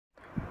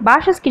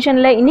Bashas kitchen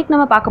la இன்னைக்கு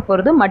நம்ம பார்க்க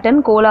போறது மட்டன்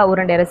கோலா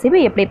உருண்டை ரெசிபி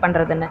எப்படி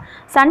பண்றதுன்னு.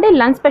 சண்டே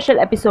லஞ்ச் ஸ்பெஷல்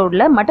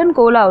எபிசோட்ல மட்டன்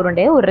கோலா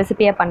உருண்டை ஒரு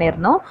ரெசிபியா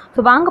பண்ணிருந்தோம்.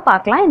 சோ வாங்க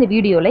பார்க்கலாம் இந்த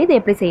வீடியோல இது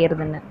எப்படி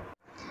செய்யிறதுன்னு.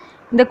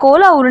 இந்த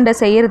கோலா உருண்டை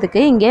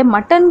செய்யிறதுக்கு இங்கே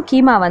மட்டன்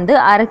கீமா வந்து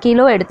 1/2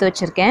 கிலோ எடுத்து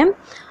வச்சிருக்கேன்.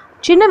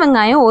 சின்ன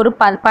வெங்காயம் ஒரு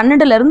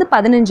 12 ல இருந்து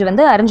 15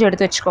 வந்து அரிஞ்சு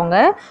எடுத்து வச்சுக்கோங்க.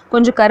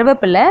 கொஞ்சம்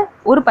கறிவேப்பிலை,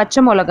 ஒரு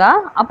பச்சை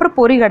மிளகாய், அப்புறம்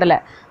பொரிகடலை.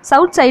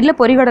 சவுத் சைடில்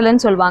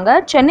பொரிகடலைன்னு சொல்லுவாங்க,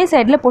 சென்னை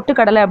சைடில்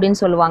பொட்டுக்கடலை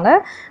அப்படின்னு சொல்லுவாங்க.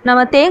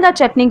 நம்ம தேங்காய்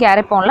சட்னிக்கு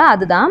அரைப்போம்ல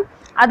அதுதான்.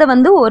 அதை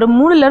வந்து ஒரு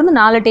 3 ல இருந்து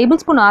 4 டேபிள்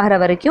ஸ்பூன் ஆகிற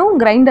வரைக்கும்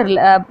கிரைண்டரில்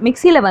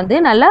மிக்சியில் வந்து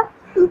நல்லா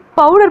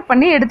பவுடர்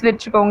பண்ணி எடுத்து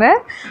வச்சுக்கோங்க.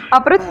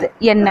 அப்புறம்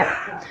எண்ணெய்.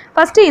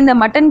 ஃபஸ்ட்டு இந்த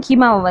மட்டன்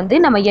கீமாவை வந்து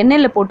நம்ம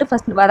எண்ணெயில் போட்டு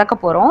ஃபஸ்ட் வதக்க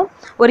போகிறோம்.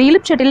 ஒரு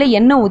இலுப்பச்சட்டியில்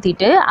எண்ணெய்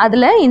ஊற்றிட்டு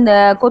அதில் இந்த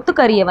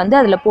கொத்துக்கறியை வந்து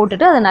அதில்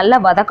போட்டுட்டு அதை நல்லா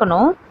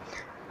வதக்கணும்.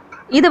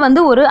 இது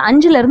வந்து ஒரு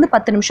 5 ல இருந்து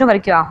 10 நிமிஷம்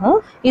வரைக்கும் ஆகும்.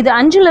 இது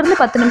 5 ல இருந்து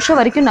 10 நிமிஷம்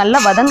வரைக்கும்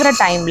நல்லா வதங்குற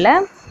டைமில்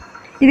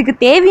இதுக்கு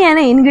தேவையான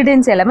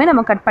இன்க்ரீடியன்ட்ஸ் எல்லாமே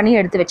நம்ம கட் பண்ணி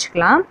எடுத்து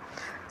வச்சுக்கலாம்.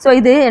 ஸோ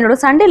இது என்னோடய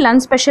சண்டே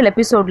லஞ்ச் ஸ்பெஷல்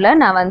எபிசோடில்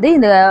நான் வந்து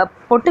இந்த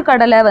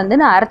பொட்டுக்கடலை வந்து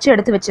நான் அரைச்சி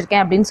எடுத்து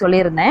வச்சுருக்கேன் அப்படின்னு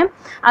சொல்லியிருந்தேன்.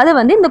 அது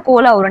வந்து இந்த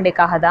கோலா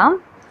உருண்டைக்காக தான்.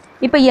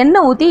 இப்போ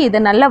எண்ணெய் ஊற்றி இதை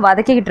நல்லா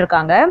வதக்கிக்கிட்டு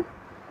இருக்காங்க.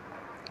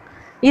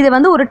 இது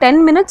வந்து ஒரு 10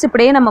 மினிட்ஸ்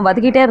இப்படியே நம்ம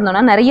வதக்கிட்டே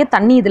இருந்தோம்னா நிறைய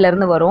தண்ணி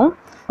இதிலேருந்து வரும்.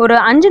 ஒரு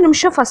 5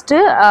 நிமிஷம் ஃபஸ்ட்டு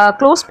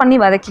க்ளோஸ் பண்ணி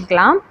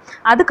வதக்கிக்கலாம்.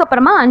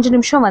 அதுக்கப்புறமா 5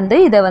 நிமிஷம் வந்து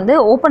இதை வந்து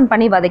ஓப்பன்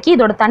பண்ணி வதக்கி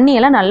இதோட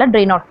தண்ணியெல்லாம் நல்லா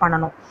ட்ரெயின் அவுட்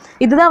பண்ணணும்.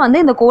 இதுதான்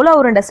வந்து இந்த கோலா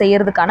உருண்டை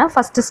செய்கிறதுக்கான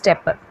ஃபஸ்ட்டு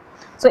ஸ்டெப்பு.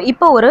 ஸோ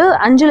இப்போ ஒரு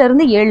 5 ல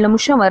இருந்து 7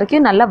 நிமிஷம்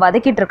வரைக்கும் நல்லா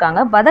வதக்கிட்டு இருக்காங்க.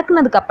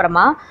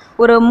 வதக்குனதுக்கப்புறமா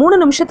ஒரு 3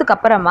 நிமிஷத்துக்கு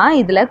அப்புறமா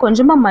இதில்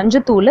கொஞ்சமாக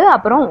மஞ்சத்தூள்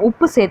அப்புறம்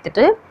உப்பு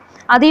சேர்த்துட்டு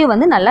அதையும்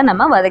வந்து நல்லா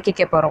நம்ம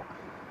வதக்கிக்க போகிறோம்.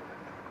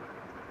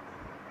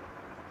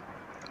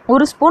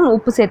 1 ஸ்பூன்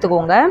உப்பு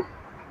சேர்த்துக்கோங்க,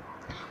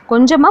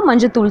 கொஞ்சமாக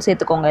மஞ்சத்தூள்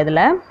சேர்த்துக்கோங்க.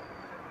 இதில்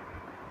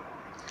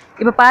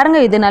இப்போ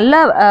பாருங்கள், இது நல்லா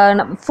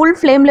ஃபுல்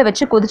ஃப்ளேமில்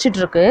வச்சு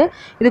கொதிச்சிட்ருக்கு.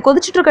 இது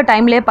கொதிச்சிட்ருக்க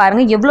டைம்லேயே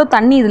பாருங்கள் எவ்வளோ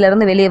தண்ணி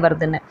இதிலேருந்து வெளியே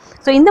வருதுன்னு.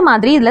 ஸோ இந்த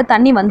மாதிரி இதில்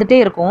தண்ணி வந்துகிட்டே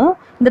இருக்கும்.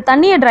 இந்த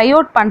தண்ணியை ட்ரை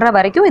அவுட் பண்ணுற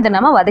வரைக்கும் இதை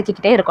நம்ம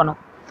வதக்கிக்கிட்டே இருக்கணும்.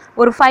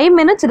 ஒரு 5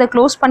 மினிட்ஸ் இதை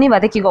க்ளோஸ் பண்ணி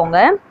வதக்கிக்கோங்க.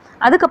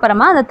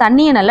 அதுக்கப்புறமா அந்த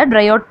தண்ணியை நல்லா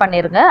ட்ரை அவுட்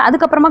பண்ணிடுங்க.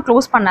 அதுக்கப்புறமா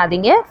க்ளோஸ்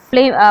பண்ணாதீங்க.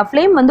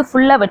 ஃப்ளேம் வந்து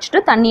ஃபுல்லாக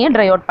வச்சுட்டு தண்ணியை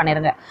ட்ரை அவுட்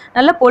பண்ணிடுங்க.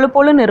 நல்லா பொழு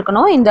பொழுன்னு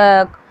இருக்கணும். இந்த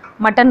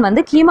மட்டன்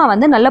வந்து கீமா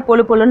வந்து நல்லா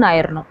பொழு பொழுன்னு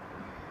ஆயிடணும்.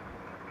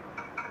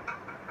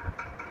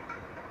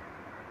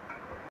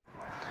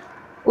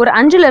 ஒரு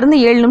 5 ல இருந்து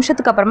 7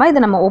 நிமிஷத்துக்கு அப்புறமா இதை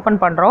நம்ம ஓப்பன்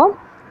பண்ணுறோம்.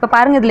 இப்போ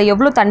பாருங்கள் இதில்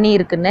எவ்வளோ தண்ணி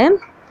இருக்குன்னு.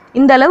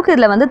 இந்த அளவுக்கு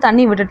இதில் வந்து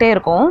தண்ணி விட்டுட்டே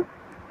இருக்கும்.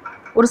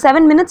 ஒரு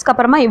 7 மினிட்ஸ்க்கு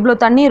அப்புறமா இவ்வளோ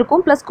தண்ணி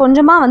இருக்கும், ப்ளஸ்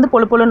கொஞ்சமாக வந்து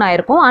பொழு பொழுன்னு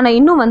ஆயிருக்கும். ஆனால்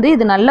இன்னும் வந்து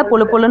இது நல்லா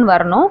பொழு பொழுன்னு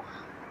வரணும்.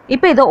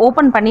 இப்போ இதை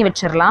ஓப்பன் பண்ணி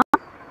வச்சிடலாம்.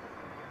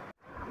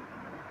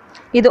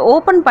 இது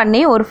ஓப்பன்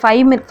பண்ணி ஒரு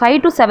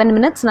 5 to 7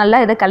 மினிட்ஸ் நல்லா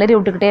இதை கிளறி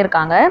விட்டுக்கிட்டே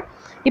இருக்காங்க.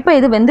 இப்போ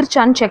இது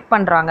வெந்துருச்சான்னு செக்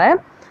பண்ணுறாங்க.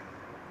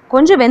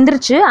 கொஞ்சம்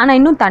வெந்துருச்சு, ஆனால்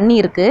இன்னும் தண்ணி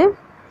இருக்குது.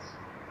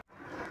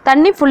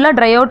 தண்ணி ஃபுல்லாக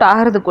ட்ரை அவுட்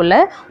ஆகிறதுக்குள்ளே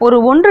ஒரு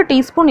 1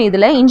 டீஸ்பூன்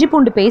இதில் இஞ்சி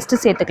பூண்டு பேஸ்ட்டு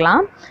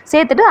சேர்த்துக்கலாம்.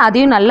 சேர்த்துட்டு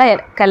அதையும் நல்லா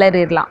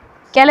கிளறிடலாம்.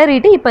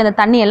 கிளறிட்டு இப்போ இந்த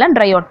தண்ணியெல்லாம்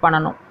ட்ரை அவுட்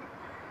பண்ணணும்.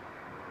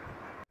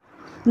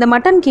 இந்த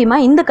மட்டன் கீமா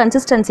இந்த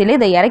கன்சிஸ்டன்சியில்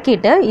இதை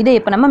இறக்கிட்டு இதை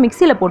இப்போ நம்ம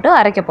மிக்சியில் போட்டு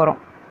அரைக்க போகிறோம்.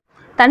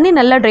 தண்ணி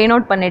நல்லா ட்ரெயின்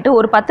அவுட் பண்ணிவிட்டு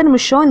ஒரு 10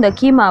 நிமிஷம் இந்த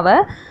கீமாவை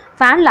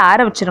ஃபேனில்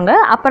ஆற வச்சுருங்க.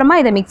 அப்புறமா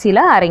இதை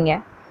மிக்சியில் அரைங்க.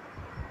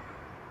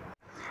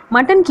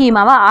 மட்டன்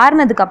கீமாவை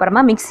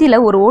ஆறினதுக்கப்புறமா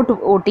மிக்சியில் ஒரு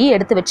ஓட்டி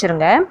எடுத்து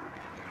வச்சுருங்க.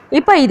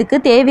 இப்போ இதுக்கு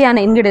தேவையான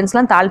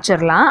இன்க்ரீடியன்ஸ்லாம்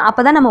தாளிச்சிடலாம்.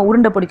 அப்போ தான் நம்ம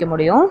உருண்டை பிடிக்க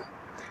முடியும்.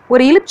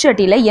 ஒரு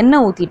இலுப்பச்சட்டியில்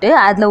எண்ணெய் ஊற்றிட்டு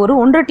அதில் ஒரு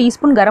 1.5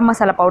 டீஸ்பூன் கரம்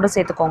மசாலா பவுடர்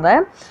சேர்த்துக்கோங்க.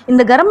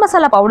 இந்த கரம்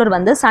மசாலா பவுடர்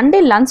வந்து சண்டே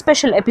லஞ்ச்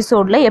ஸ்பெஷல்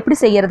எபிசோடில் எப்படி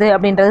செய்கிறது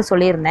அப்படின்றத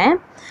சொல்லியிருந்தேன்.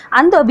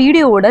 அந்த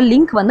வீடியோவோட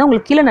லிங்க் வந்து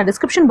உங்களுக்கு கீழே நான்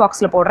டிஸ்கிரிப்ஷன்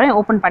பாக்ஸில் போடுறேன்.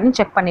 ஓப்பன் பண்ணி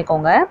செக்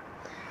பண்ணிக்கோங்க.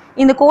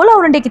 இந்த கோலா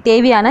உருண்டைக்கு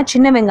தேவையான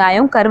சின்ன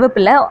வெங்காயம்,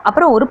 கருவேப்பிலை,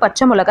 அப்புறம் ஒரு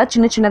பச்சை மிளகாய்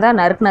சின்ன சின்னதாக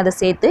நறுக்குனதை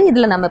சேர்த்து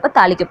இதில் நம்ம இப்போ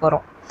தாளிக்க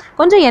போகிறோம்.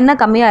 கொஞ்சம்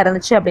எண்ணெய் கம்மியாக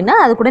இருந்துச்சு அப்படின்னா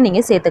அது கூட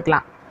நீங்கள்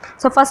சேர்த்துக்கலாம்.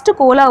 ஸோ ஃபஸ்ட்டு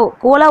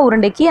கோலா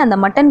உருண்டைக்கு அந்த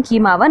மட்டன்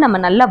கீமாவை நம்ம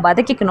நல்லா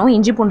வதக்கிக்கணும்.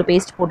 இஞ்சி பூண்டு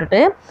பேஸ்ட் போட்டுட்டு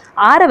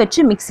ஆற வச்சு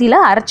மிக்சியில்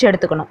அரைச்சி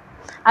எடுத்துக்கணும்.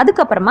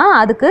 அதுக்கப்புறமா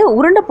அதுக்கு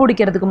உருண்டை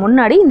பிடிக்கிறதுக்கு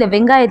முன்னாடி இந்த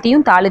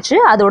வெங்காயத்தையும் தாளித்து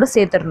அதோடு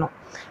சேர்த்துடணும்.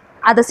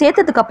 அதை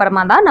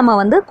சேர்த்ததுக்கப்புறமா தான் நம்ம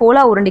வந்து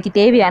கோலா உருண்டைக்கு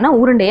தேவையான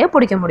உருண்டையை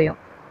பிடிக்க முடியும்.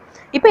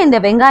 இப்போ இந்த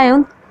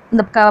வெங்காயம்,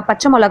 இந்த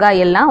பச்சை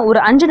மிளகாய் எல்லாம்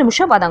ஒரு 5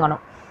 நிமிஷம்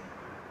வதங்கணும்.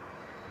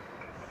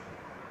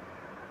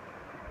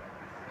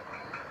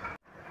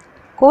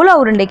 கோலா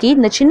உருண்டைக்கு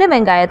இந்த சின்ன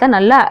வெங்காயத்தை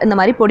நல்லா இந்த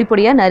மாதிரி பொடி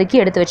பொடியாக நறுக்கி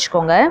எடுத்து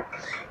வச்சுக்கோங்க.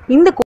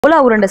 இந்த கோலா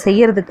உருண்டை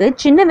செய்கிறதுக்கு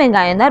சின்ன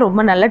வெங்காயம் தான்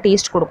ரொம்ப நல்லா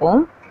டேஸ்ட்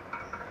கொடுக்கும்.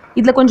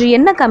 இதில் கொஞ்சம்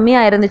எண்ணெய்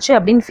கம்மியாக இருந்துச்சு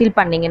அப்படின்னு ஃபீல்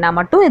பண்ணிங்கன்னா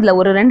மட்டும் இதில்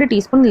ஒரு 2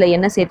 டீஸ்பூன் இதில்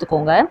எண்ணெய்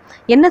சேர்த்துக்கோங்க.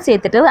 எண்ணெய்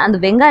சேர்த்துட்டு அந்த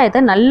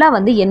வெங்காயத்தை நல்லா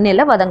வந்து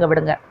எண்ணெயில் வதங்க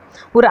விடுங்க.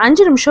 ஒரு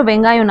 5 நிமிஷம்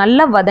வெங்காயம்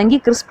நல்லா வதங்கி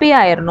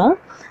கிறிஸ்பியாக ஆயிடணும்.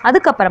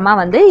 அதுக்கப்புறமா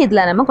வந்து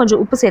இதில் நம்ம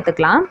கொஞ்சம் உப்பு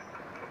சேர்த்துக்கலாம்.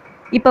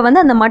 இப்போ வந்து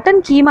அந்த மட்டன்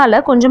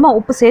கீமாவில் கொஞ்சமாக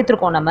உப்பு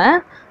சேர்த்துருக்கோம் நம்ம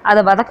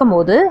அதை வதக்கும்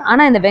போது.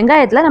 ஆனால் இந்த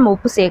வெங்காயத்தில் நம்ம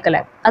உப்பு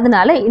சேர்க்கலை.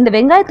 அதனால இந்த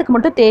வெங்காயத்துக்கு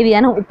மட்டும்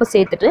தேவையான உப்பு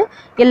சேர்த்துட்டு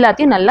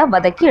எல்லாத்தையும் நல்லா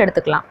வதக்கி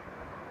எடுத்துக்கலாம்.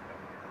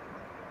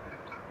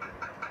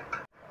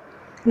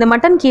 இந்த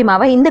மட்டன்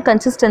கீமாவை இந்த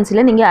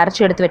கன்சிஸ்டன்சியில் நீங்கள்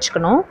அரைச்சி எடுத்து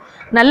வச்சுக்கணும்.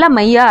 நல்லா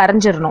மையாக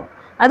அரைஞ்சிடணும்.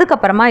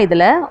 அதுக்கப்புறமா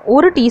இதில்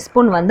 1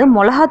 டீஸ்பூன் வந்து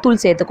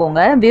மிளகாத்தூள்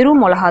சேர்த்துக்கோங்க.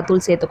 வெறும்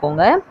மிளகாத்தூள்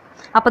சேர்த்துக்கோங்க.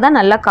 அப்போ தான்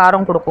நல்லா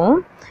காரம் கொடுக்கும்.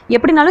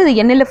 எப்படினாலும் இது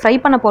எண்ணெயில் ஃப்ரை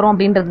பண்ண போகிறோம்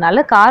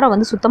அப்படின்றதுனால காரம்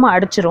வந்து சுத்தமாக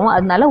அடிச்சிரும்.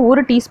 அதனால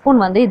 1 டீஸ்பூன்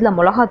வந்து இதில்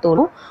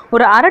மிளகாத்தூளும்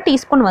ஒரு 1/2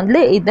 டீஸ்பூன்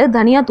வந்து இதில்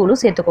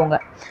தனியாத்தூளும் சேர்த்துக்கோங்க.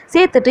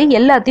 சேர்த்துட்டு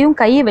எல்லாத்தையும்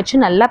கையை வச்சு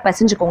நல்லா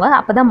பிசைஞ்சுக்கோங்க.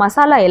 அப்போ தான்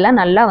மசாலா எல்லாம்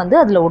நல்லா வந்து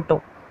அதில்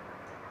ஒட்டும்.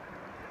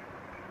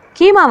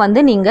 கீமா வந்து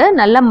நீங்கள்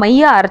நல்லா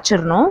மையாக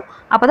அரைச்சிடணும்.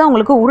 அப்போ தான்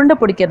உங்களுக்கு உருண்டை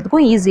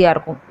பிடிக்கிறதுக்கும் ஈஸியாக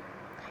இருக்கும்.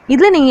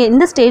 இதில் நீங்கள்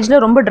இந்த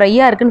ஸ்டேஜில் ரொம்ப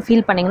ட்ரையாக இருக்குன்னு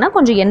ஃபீல் பண்ணிங்கன்னா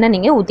கொஞ்சம் எண்ணெய்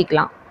நீங்கள்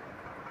ஊற்றிக்கலாம்.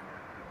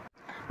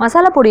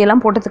 மசாலா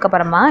பொடியெல்லாம்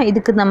போட்டதுக்கப்புறமா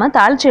இதுக்கு நம்ம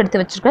தாளித்து எடுத்து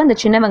வச்சுருக்க இந்த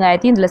சின்ன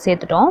வெங்காயத்தையும் இதில்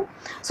சேர்த்துட்டோம்.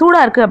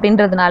 சூடாக இருக்குது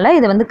அப்படின்றதுனால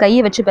இதை வந்து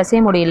கையை வச்சு பிசைய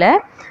முடியல.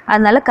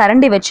 அதனால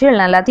கரண்டி வச்சு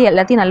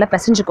எல்லாத்தையும் நல்லா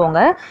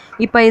பிசைஞ்சுக்கோங்க.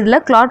 இப்போ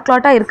இதில்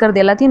கிளாட்டாக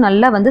இருக்கிறது எல்லாத்தையும்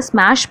நல்லா வந்து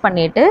ஸ்மாஷ்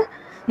பண்ணிவிட்டு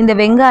இந்த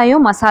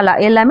வெங்காயம் மசாலா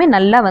எல்லாமே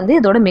நல்லா வந்து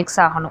இதோட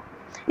மிக்ஸ் ஆகணும்.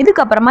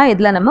 இதுக்கப்புறமா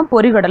இதில் நம்ம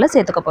பொரிகடலை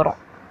சேர்த்துக்க போகிறோம்.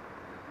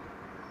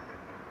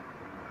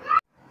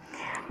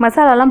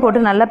 மசாலாலாம் போட்டு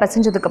நல்லா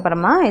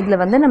பிசைஞ்சதுக்கப்புறமா இதில்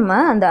வந்து நம்ம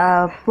அந்த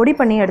பொடி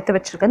பண்ணி எடுத்து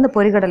வச்சுருக்க இந்த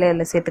பொரிகடலை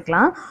இதில்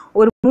சேர்த்துக்கலாம்.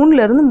 ஒரு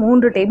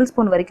 3 டேபிள்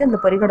ஸ்பூன் வரைக்கும் இந்த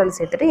பொரிகடலை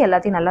சேர்த்துட்டு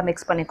எல்லாத்தையும் நல்லா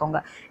மிக்ஸ் பண்ணிக்கோங்க.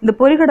 இந்த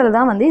பொரிகடலை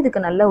தான் வந்து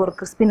இதுக்கு நல்ல ஒரு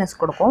கிறிஸ்பினஸ்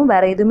கொடுக்கும்.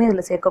 வேறு எதுவுமே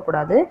இதில்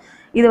சேர்க்கக்கூடாது.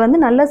 இது வந்து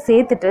நல்லா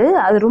சேர்த்துட்டு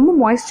அது ரொம்ப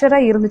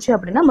மாய்ஸ்சராக இருந்துச்சு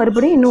அப்படின்னா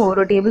மறுபடியும் இன்னும்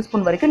 1 டேபிள்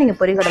ஸ்பூன் வரைக்கும் நீங்கள்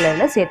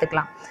பொரிகடலையில்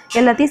சேர்த்துக்கலாம்.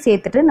 எல்லாத்தையும்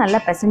சேர்த்துட்டு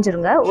நல்லா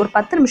பிசைஞ்சிருங்க. ஒரு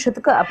 10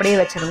 நிமிஷத்துக்கு அப்படியே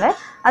வச்சுருங்க.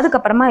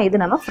 அதுக்கப்புறமா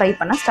இது நம்ம ஃப்ரை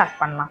பண்ண ஸ்டார்ட்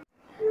பண்ணலாம்.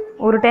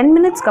 ஒரு 10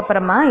 மினிட்ஸ்க்கு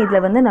அப்புறமா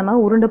இதில் வந்து நம்ம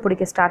உருண்டை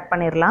பிடிக்க ஸ்டார்ட்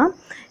பண்ணிடலாம்.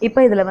 இப்போ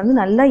இதில் வந்து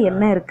நல்லா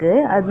எண்ணெய்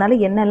இருக்குது. அதனால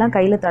எண்ணெய்லாம்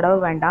கையில் தடவ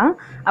வேண்டாம்.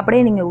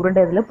 அப்படியே நீங்கள்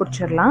உருண்டை இதில்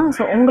பிடிச்சிடலாம்.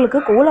 ஸோ உங்களுக்கு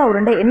கோலா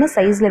உருண்டை என்ன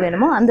சைஸில்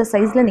வேணுமோ அந்த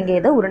சைஸில் நீங்கள்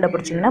இதை உருண்டை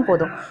பிடிச்சிங்கன்னா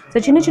போதும்.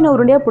 ஸோ சின்ன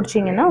உருண்டையாக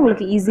பிடிச்சிங்கன்னா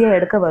உங்களுக்கு ஈஸியாக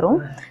எடுக்க வரும்.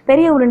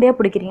 பெரிய உருண்டையாக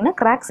பிடிக்கிறீங்கன்னா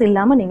கிராக்ஸ்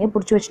இல்லாமல் நீங்கள்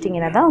பிடிச்சி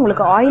வச்சிட்டிங்கன்னா தான்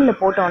உங்களுக்கு ஆயிலில்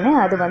போட்டோன்னே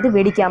அது வந்து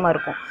வெடிக்காமல்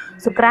இருக்கும்.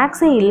 ஸோ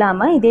கிராக்ஸே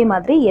இல்லாமல் இதே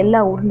மாதிரி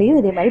எல்லா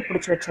உருண்டையும் இதே மாதிரி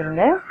பிடிச்சி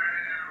வச்சுருங்க.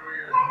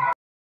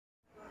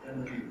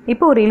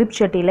 இப்போ ஒரு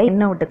இலிப்சட்டியில்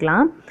எண்ணெய்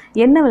விட்டுக்கலாம்.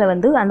 எண்ணெயில்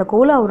வந்து அந்த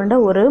கோலா உருண்டை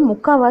ஒரு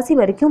 3/4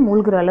 வரைக்கும்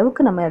மூழ்கிற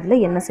அளவுக்கு நம்ம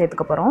அதில் எண்ணெய்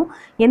சேர்த்துக்க போகிறோம்.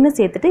 எண்ணெய்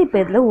சேர்த்துட்டு இப்போ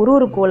இதில்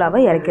ஒரு கோலாவை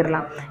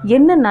இறக்கிடலாம்.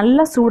 எண்ணெய்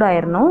நல்லா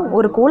சூடாயிடணும்.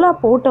 ஒரு கோலா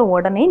போட்ட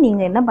உடனே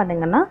நீங்கள் என்ன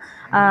பண்ணுங்கன்னா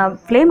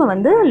ஃப்ளேமை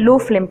வந்து லோ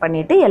ஃப்ளேம்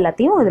பண்ணிவிட்டு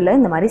எல்லாத்தையும் இதில்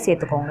இந்த மாதிரி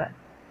சேர்த்துக்கோங்க.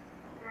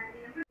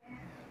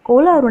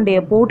 கோலா உருண்டையை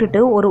போட்டுட்டு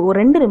ஒரு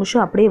 2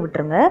 நிமிஷம் அப்படியே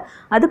விட்டுருங்க.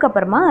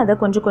 அதுக்கப்புறமா அதை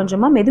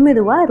கொஞ்சமாக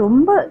மெதுவாக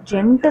ரொம்ப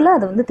ஜென்டலாக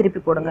அதை வந்து திருப்பி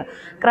போடுங்க.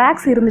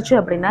 கிராக்ஸ் இருந்துச்சு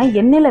அப்படின்னா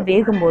எண்ணெயில்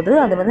வேகும்போது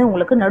அது வந்து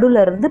உங்களுக்கு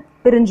நடுவில் இருந்து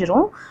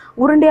பிரிஞ்சிரும்.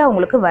 உருண்டையாக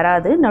உங்களுக்கு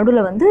வராது,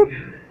 நடுவில் வந்து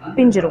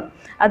பிஞ்சிரும்.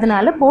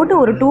 அதனால் போட்டு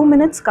ஒரு 2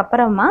 மினிட்ஸ்க்கு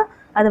அப்புறமா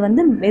அதை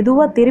வந்து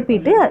மெதுவாக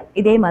திருப்பிட்டு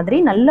இதே மாதிரி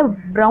நல்ல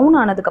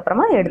ப்ரௌன்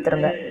ஆனதுக்கப்புறமா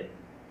எடுத்துருங்க.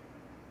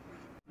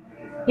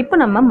 இப்போ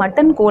நம்ம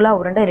மட்டன் கோலா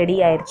உருண்டை ரெடி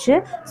ஆயிடுச்சு.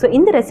 ஸோ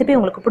இந்த ரெசிபி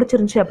உங்களுக்கு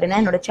பிடிச்சிருந்துச்சு அப்படின்னா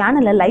என்னோட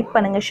சேனலை லைக்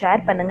பண்ணுங்கள்,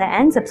 ஷேர் பண்ணுங்கள்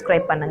அண்ட்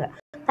சப்ஸ்கிரைப் பண்ணுங்கள்.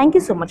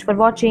 தேங்க்யூ ஸோ மச் ஃபார்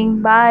வாட்சிங்.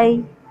 பாய்.